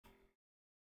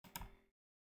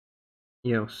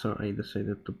Yeah, so I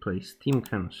decided to play Steam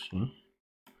Kenshi.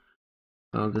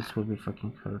 Oh, this will be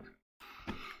fucking hard.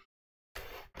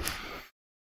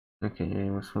 Okay,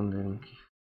 I was wondering if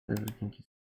everything is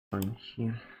fine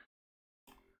here.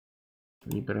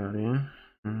 Library.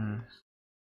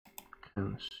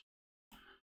 Kenshi.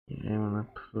 Yeah, I wanna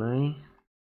play.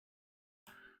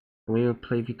 We will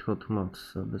play without mods,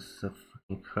 so this is a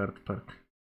fucking hard part.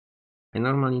 I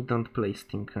normally don't play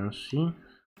Steam Kenshi.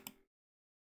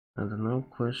 And no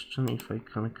question if I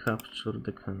can capture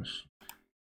the Kenshi.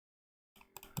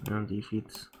 And if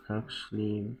it's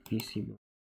actually visible.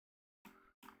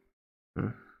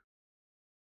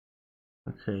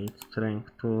 Okay, it's trying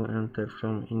to enter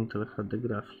from Intel HD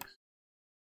graphics,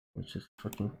 which is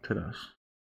fucking trash.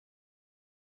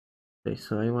 Okay,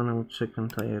 so I wanna check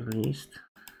entire list.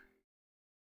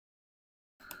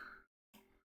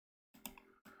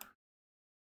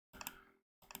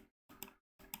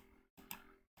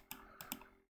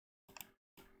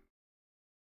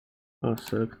 Oh,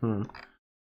 select none.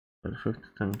 Perfect,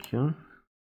 thank you.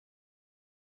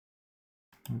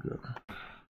 Good.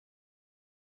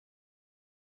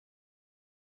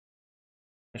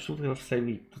 I should have saved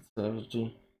it to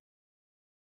CFG.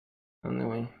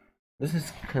 Anyway, this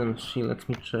is Kenshi. Let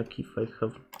me check if I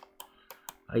have.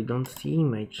 I don't see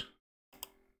image.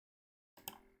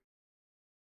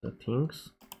 Settings.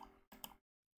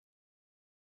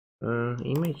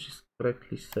 Image is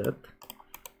correctly set.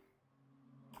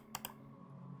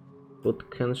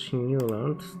 Put Kenshi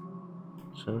Newland.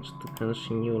 Change to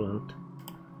Kenshi Newland.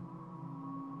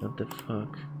 What the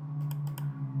fuck?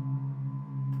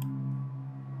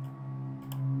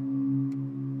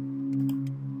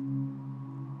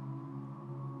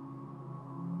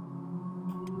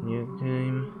 New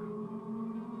game.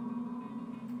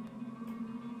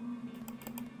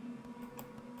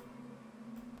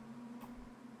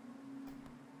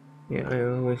 Yeah, I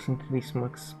always increase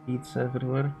max speeds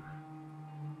everywhere.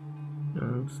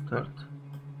 And start.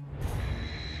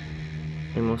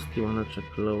 I mostly wanna check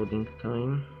loading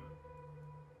time.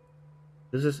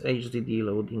 This is HDD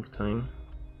loading time.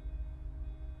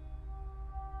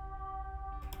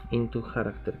 Into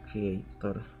character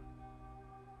creator.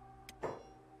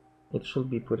 It should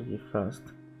be pretty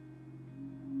fast.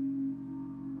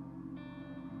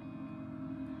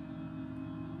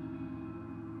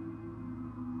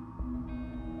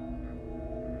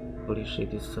 Holy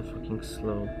shit, it's so fucking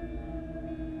slow.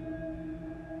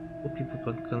 How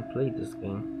people can play this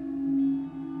game?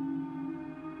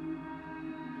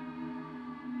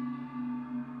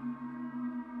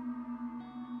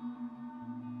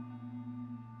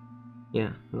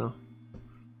 Yeah, no.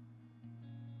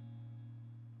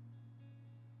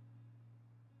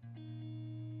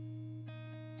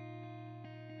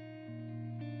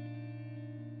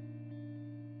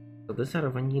 So these are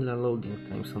vanilla loading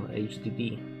times on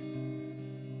HDD.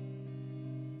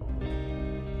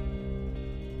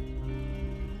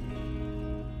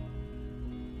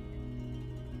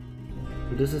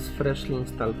 This is freshly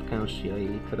installed Kenshi. I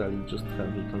literally just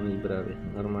have it on library.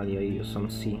 Normally I use on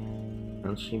C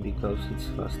Kenshi because it's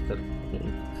faster. It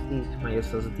needs my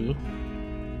SSD.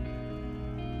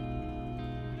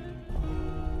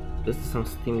 This is some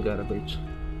Steam garbage.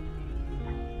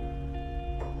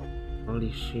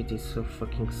 Holy shit, it's so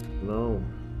fucking slow.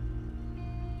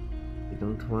 I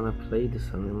don't wanna play this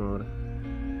anymore.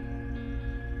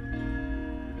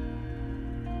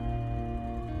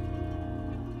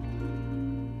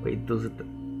 Wait, does it...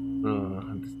 Oh,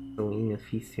 this is so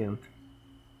inefficient.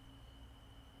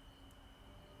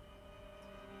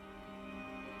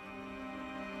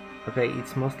 Okay,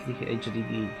 it's mostly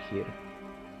HDD here.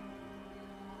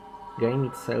 Game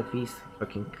itself is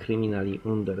fucking criminally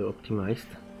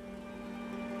under-optimized.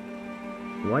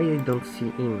 Why I don't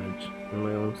see image on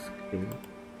my own screen?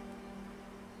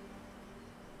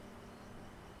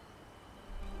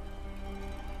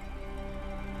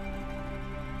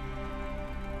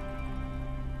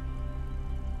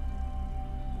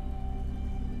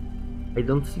 I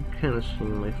don't see Kenshi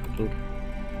in my fucking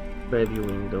preview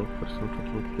window for some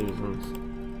fucking reasons.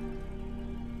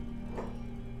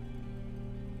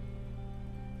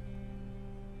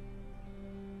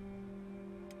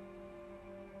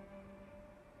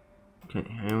 Okay,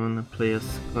 I wanna play as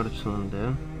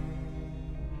Scorchlander.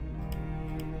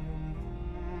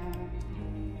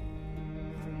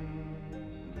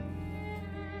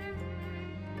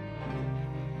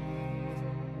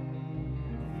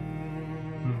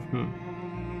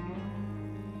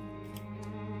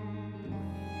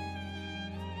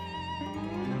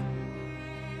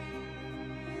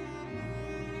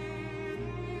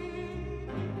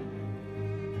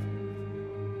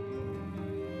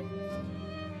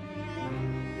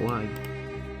 Why?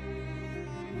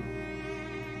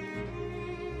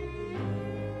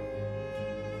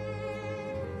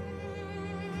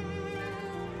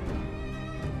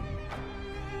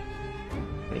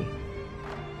 Okay.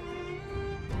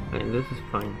 This is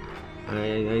fine.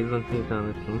 I don't need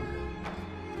anything.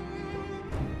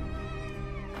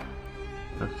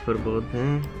 As for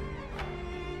body,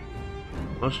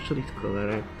 posture is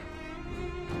correct.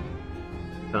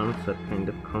 Guns are kind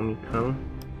of comical.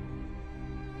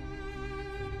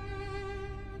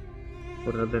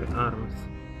 For other arms.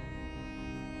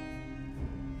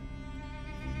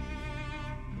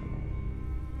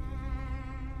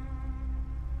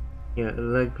 Yeah,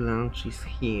 leg lunge is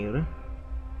here.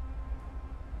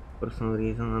 For some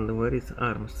reason, and where is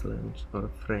arms lunge or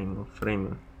frame or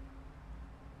frame?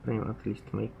 Frame at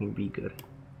least make me bigger.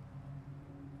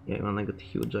 Yeah, I wanna get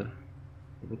huger.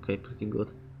 Okay, pretty good.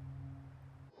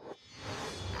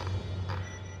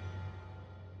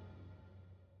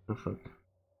 Oh fuck.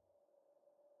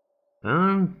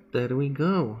 And there we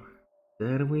go.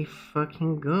 There we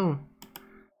fucking go.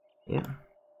 Yeah.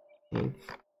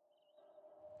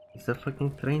 It's a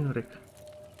fucking train wreck.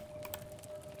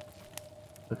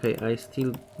 Okay,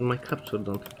 my capture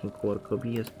don't fucking work.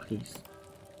 OBS, please.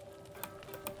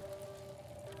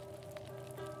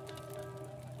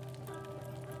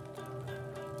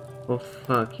 Oh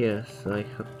fuck, yes, I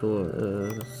have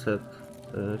to set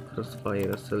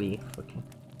crossfire SLE fucking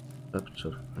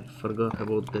capture. I forgot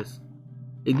about this.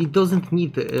 It doesn't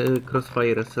need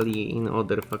crossfire SLE in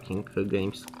other fucking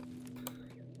games.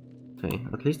 Okay,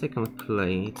 at least I can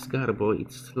play. It's garbo,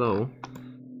 it's slow.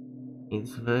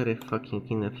 It's very fucking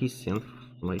inefficient.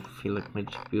 I feel like my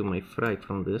GPU might fry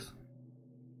from this.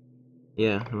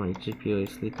 Yeah, my GPU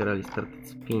is literally started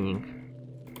spinning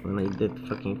when I did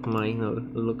fucking minor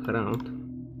look around.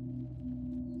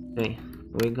 Okay,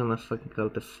 we're gonna fucking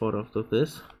alt F4 out of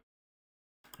this.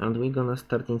 And we're gonna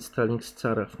start installing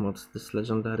Scharaf mods, this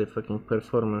legendary fucking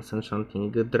performance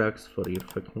enchanting drugs for your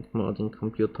fucking modding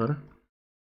computer.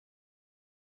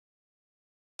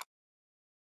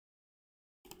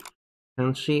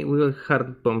 And she will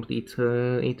hard bomb it.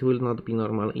 It will not be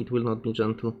normal. It will not be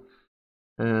gentle.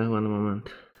 One moment.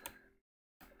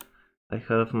 I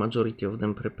have majority of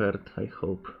them prepared, I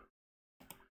hope.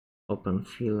 Open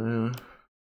fill.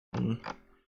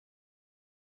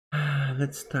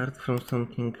 Let's start from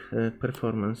something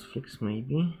performance fix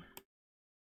maybe.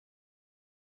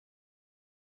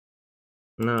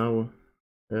 Now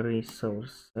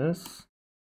resources.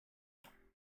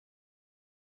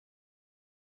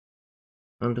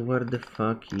 And where the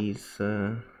fuck is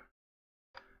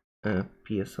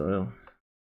PSOL?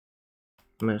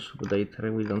 Mesh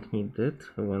updater, we don't need it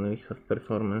when we have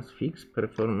performance fix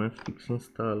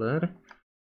installer.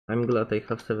 I'm glad I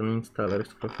have 7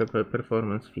 installers for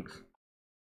performance fix.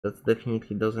 That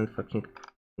definitely doesn't fucking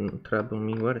trouble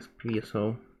me. Where is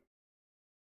PSO?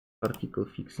 Particle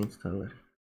fix installer.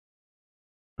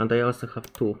 And I also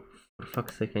have 2. For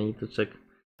fuck's sake, I need to check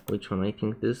which one. I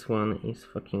think this one is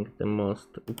fucking the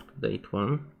most up-to-date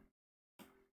one.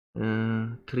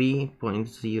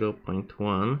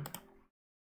 3.0.1.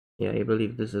 Yeah, I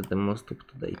believe this is the most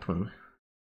up-to-date one.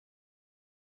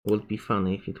 Would be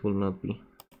funny if it will not be.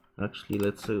 Actually,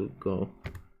 let's go.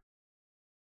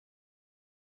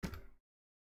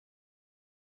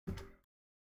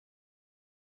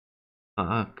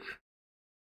 Fuck.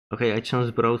 Okay, I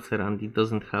changed browser and it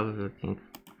doesn't have everything.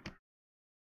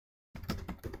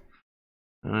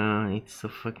 It's so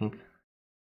fucking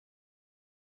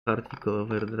particle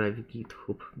overdrive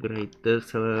GitHub. Great.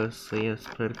 There's yes,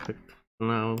 perfect.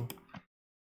 Now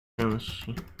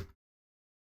Kenshi.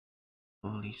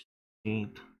 Holy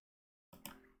shit.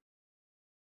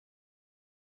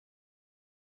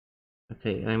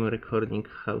 Okay, I'm recording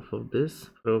half of this,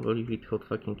 probably without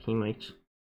fucking image.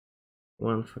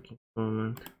 One fucking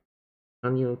moment.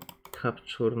 Can you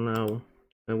capture now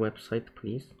a website,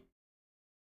 please?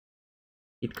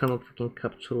 It cannot fucking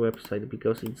capture website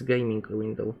because it's gaming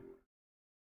window.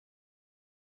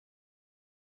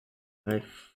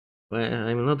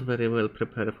 I'm not very well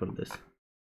prepared for this.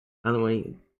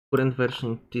 Anyway, current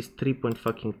version is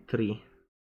 3.3.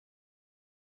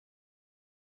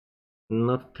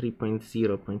 Not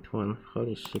 3.0.1.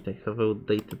 Holy shit, I have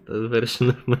outdated version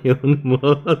of my own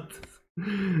mods.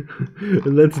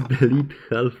 Let's delete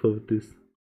half of this.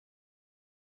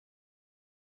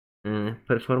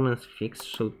 Performance fix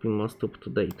should be most up to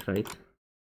date, right?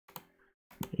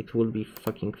 It will be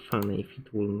fucking funny if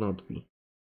it will not be.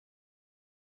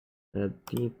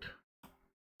 Edit.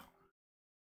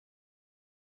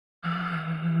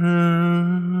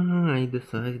 I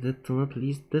decided to not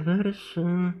list the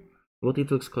version. But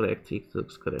it looks correct, it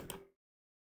looks correct.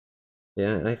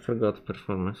 Yeah, I forgot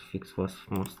performance fix was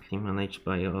mostly managed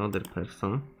by other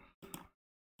person.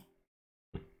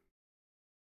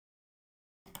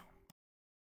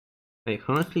 Hey,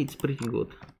 honestly, it's pretty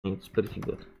good. It's pretty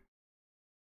good.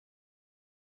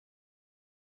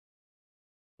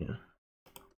 Yeah.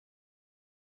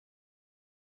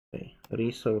 Okay,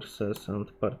 resources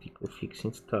and particle fix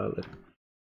installer.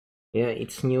 Yeah,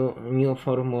 it's new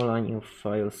formula, new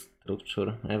file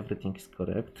structure, everything is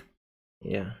correct.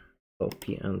 Yeah,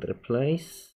 copy and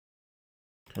replace.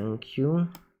 Thank you.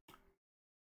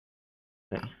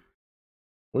 Okay.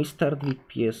 We start with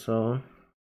PSO.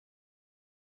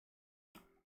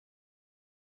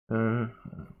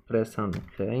 Press on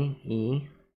OK.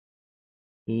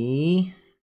 E.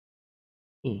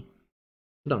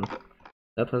 Done.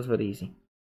 That was very easy.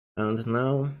 And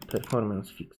now performance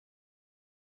fix.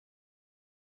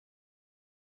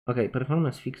 Okay,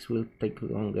 performance fix will take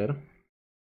longer.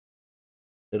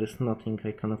 There is nothing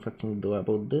I can fucking do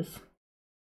about this.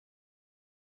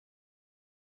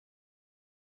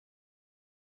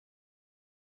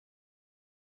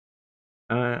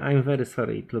 I'm very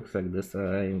sorry it looks like this.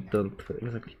 I don't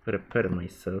exactly prepare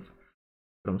myself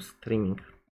from streaming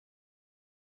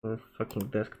fucking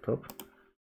desktop.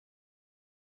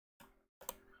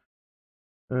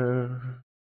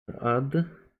 Add.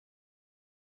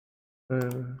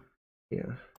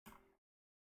 Yeah.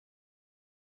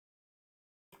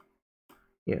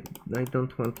 Yeah, I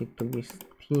don't want it to be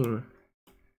Steam.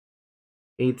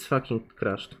 It's fucking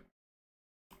crashed.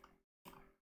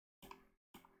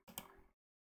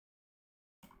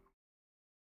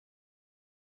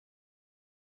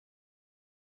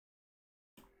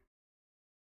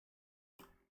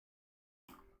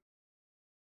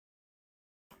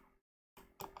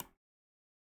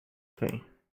 Okay.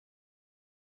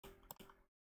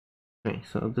 Okay,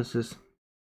 so this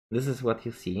is what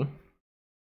you see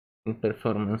in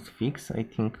performance fix. I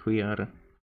think we are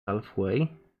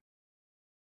halfway.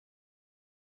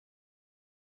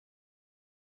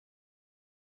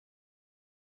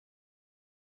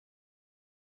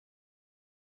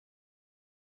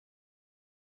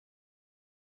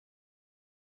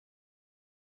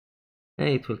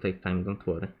 Hey, it will take time, don't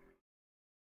worry.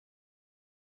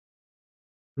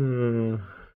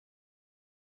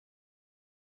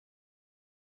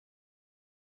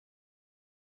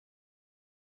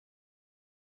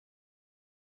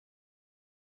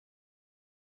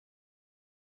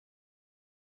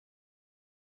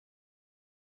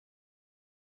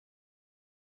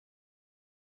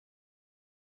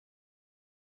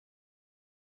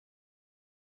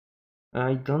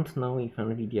 I don't know if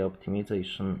NVIDIA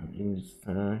optimization is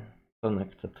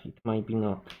connected. It might be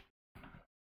not.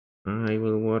 I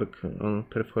will work on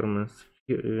performance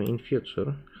in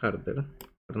future harder.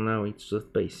 For now, it's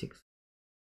just basics.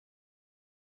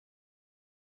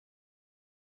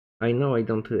 I know I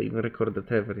don't even recorded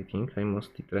everything. I'm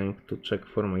mostly trying to check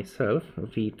for myself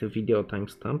with video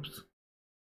timestamps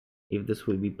if this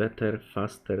will be better,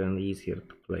 faster, and easier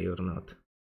to play or not.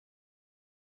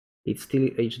 It's still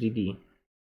HDD.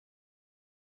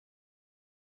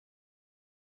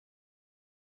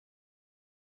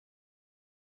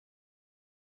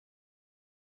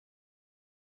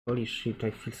 Holy shit,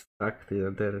 I feel stuck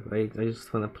there. I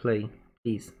just wanna play,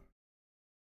 please.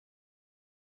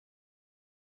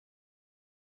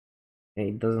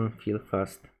 It doesn't feel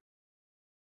fast.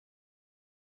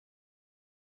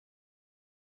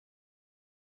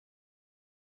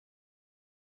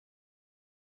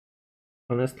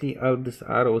 Honestly, all these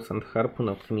arrows and harpoon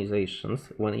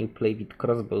optimizations, when you play with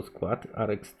crossbow squad, are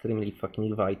extremely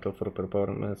fucking vital for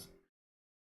performance.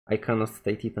 I cannot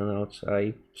state it enough.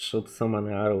 I shoot so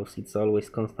many arrows, it's always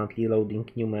constantly loading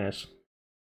new mesh.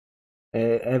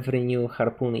 Every new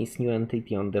harpoon is new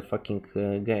entity on the fucking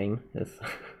game.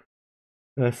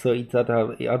 So it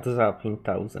adds up in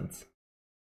thousands.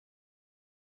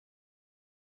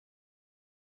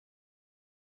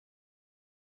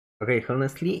 Okay,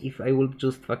 honestly, if I would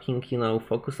just fucking,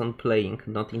 focus on playing,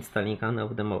 not installing any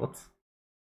of the mods,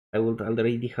 I would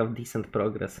already have decent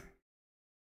progress.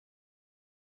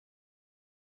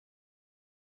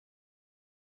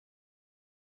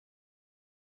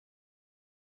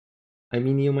 I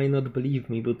mean, you might not believe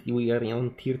me, but we are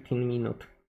on 13 minutes.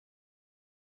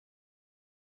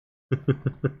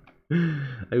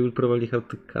 I will probably have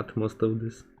to cut most of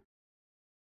this.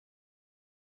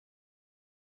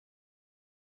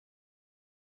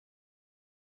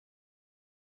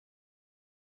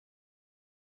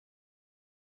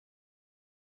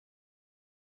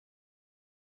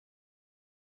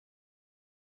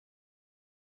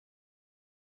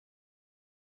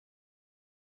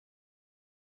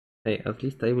 Hey, at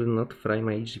least I will not fry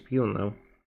my GPU now.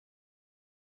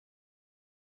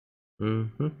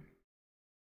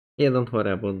 Yeah, don't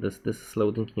worry about this. This is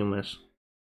loading new mesh.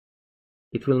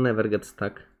 It will never get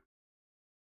stuck.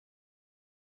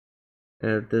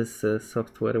 This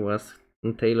software was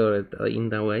tailored in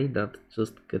the way that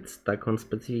just gets stuck on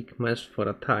specific mesh for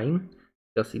a time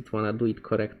because it wanna do it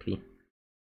correctly.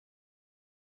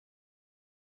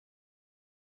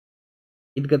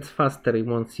 It gets faster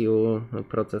once you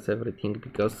process everything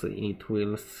because it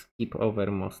will skip over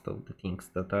most of the things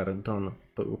that are done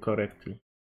correctly.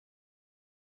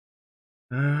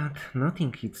 But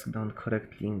nothing is done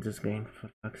correctly in this game, for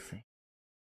fuck's sake.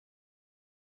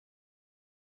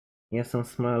 Yeah, some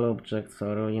small objects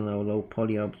or, low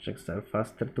poly objects are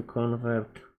faster to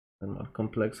convert, the more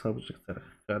complex objects are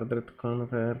harder to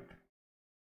convert.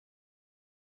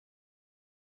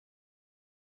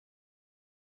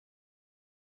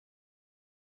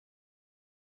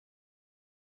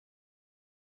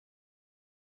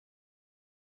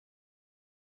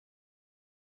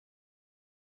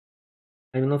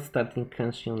 I'm not starting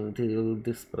Kenshi until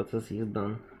this process is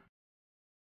done.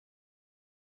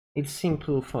 It's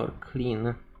simple for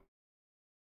clean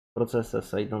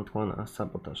processes. I don't wanna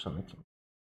sabotage anything.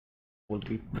 Would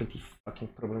be pretty fucking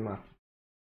problematic.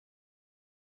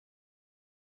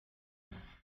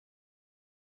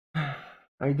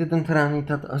 I didn't run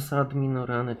it as admin or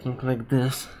anything like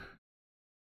this.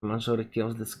 The majority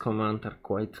of this command are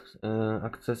quite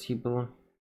accessible.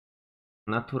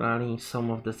 Naturally,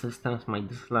 some of the systems might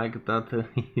dislike that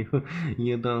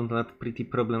you don't let pretty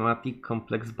problematic,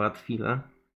 complex bad filler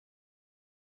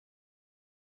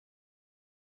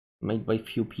made by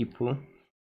few people.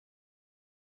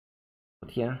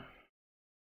 But yeah.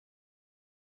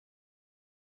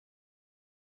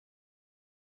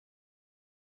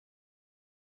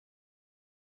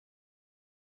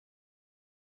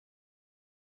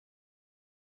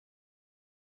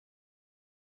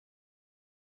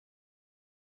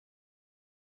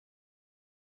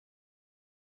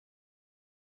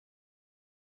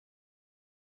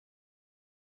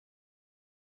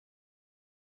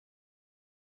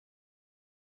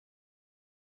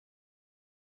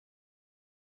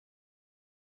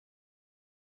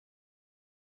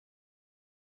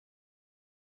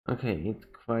 Okay, it's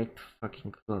quite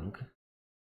fucking long.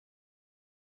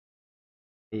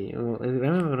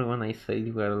 Remember when I said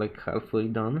we were like halfway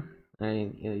done?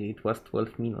 It was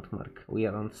 12-minute mark. We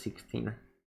are on 16.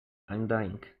 I'm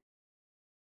dying.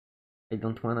 I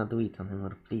don't wanna do it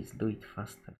anymore. Please do it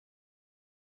faster.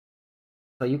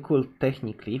 So you could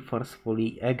technically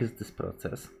forcefully exit this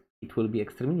process. It will be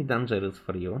extremely dangerous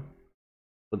for you.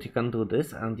 But you can do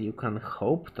this and you can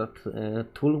hope that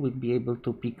tool will be able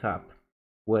to pick up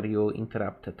where you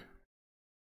interrupted.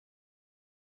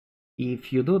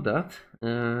 If you do that,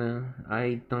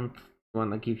 I don't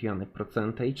wanna give you any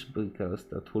percentage because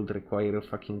that would require a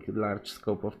fucking large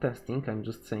scope of testing. I'm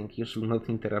just saying you should not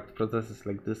interrupt processes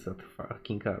like this at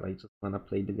fucking all. I just wanna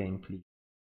play the game, please.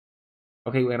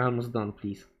 Okay, we're almost done,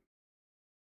 please.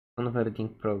 Converting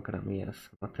program, yes.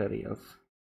 Materials.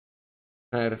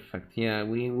 Perfect, yeah,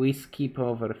 we skip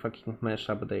over fucking mesh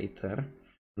updater.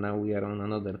 Now we are on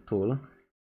another tool.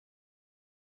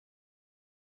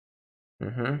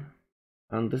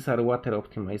 And these are water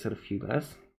optimizer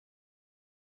fillers.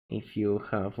 If you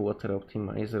have water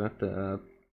optimizer,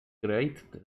 great.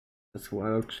 That's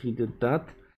why I actually did that.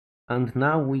 And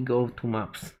now we go to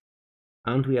maps.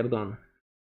 And we are done.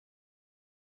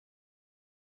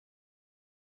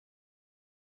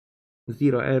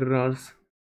 Zero errors.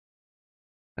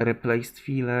 Replaced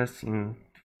fillers in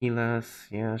fillers.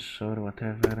 Yeah, sure,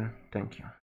 whatever. Thank you.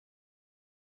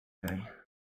 Okay.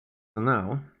 So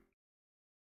now,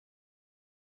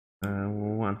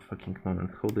 one fucking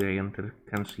moment. How do I enter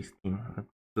Kenshi Steam?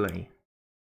 Play.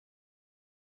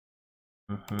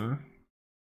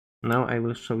 Now I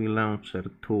will show you launcher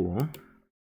 2.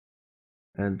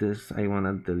 This I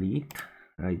wanna delete.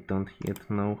 I don't yet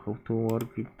know how to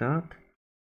work with that.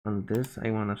 And this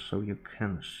I wanna show you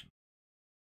Kenshi.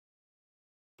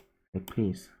 Hey,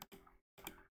 please.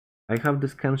 I have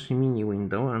this Kenshi mini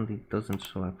window and it doesn't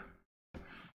show up.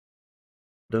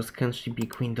 Does Kenshi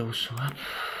big window show up?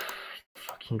 It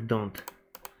fucking don't.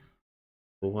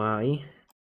 Why?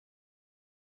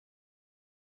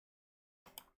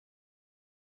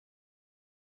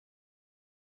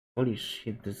 Holy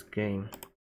shit, this game.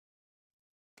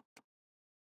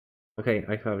 Okay,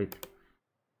 I have it.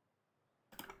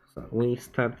 So we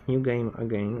start new game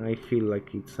again. I feel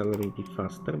like it's already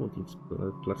faster, but it's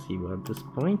placebo at this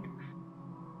point,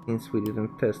 since we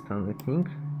didn't test anything.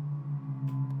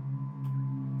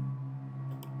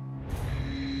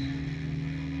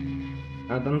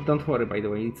 Don't worry, by the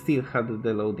way, it still had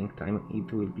the loading time.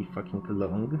 It will be fucking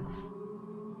long.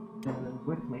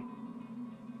 Where's my...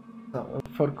 So,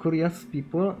 for curious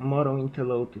people, Moro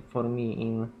interload for me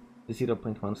in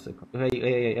 0.1 second.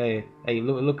 Hey,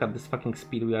 look at this fucking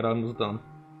speed, we are almost done.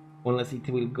 Unless it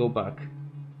will go back.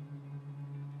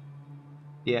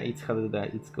 Yeah, it's had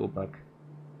that, it's go back.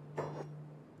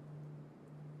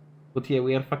 But yeah,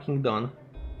 we are fucking done.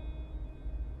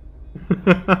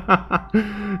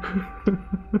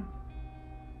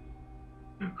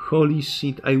 Holy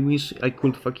shit, I wish I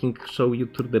could fucking show you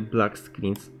through the black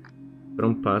screens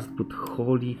from past, but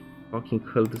holy fucking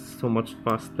hell, this is so much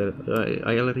faster.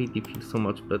 I already feel so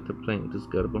much better playing this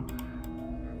Garbo.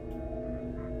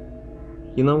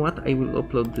 You know what? I will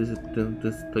upload this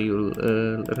to your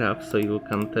rap so you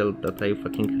can tell that I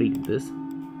fucking rigged this.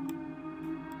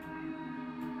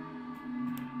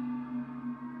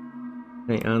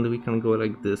 Okay, and we can go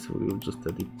like this, we will just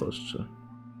edit posture.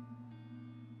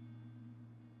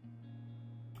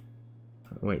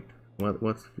 Wait,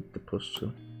 what's with the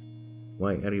posture?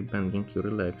 Why are you bending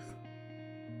your legs?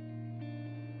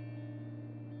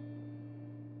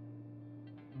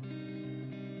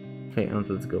 Okay, and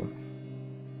let's go.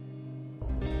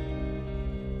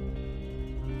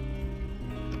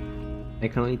 I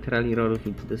can literally roll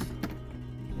with this.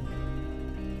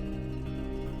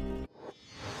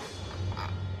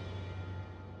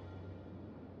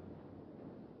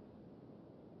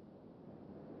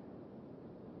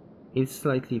 It's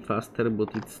slightly faster,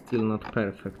 but it's still not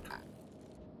perfect.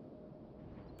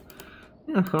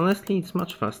 Yeah, honestly, it's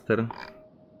much faster.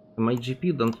 My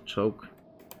GPU don't choke.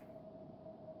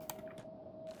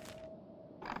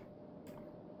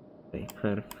 Okay,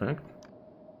 perfect.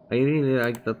 I really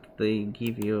like that they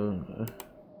give you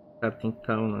starting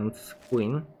town and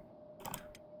queen.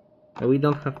 We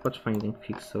don't have patch finding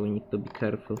fix, so we need to be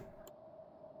careful.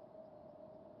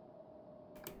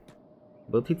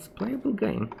 But it's playable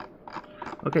game.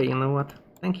 Okay, you know what?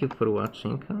 Thank you for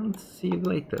watching and see you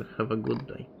later. Have a good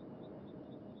day.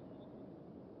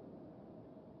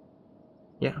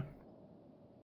 Yeah.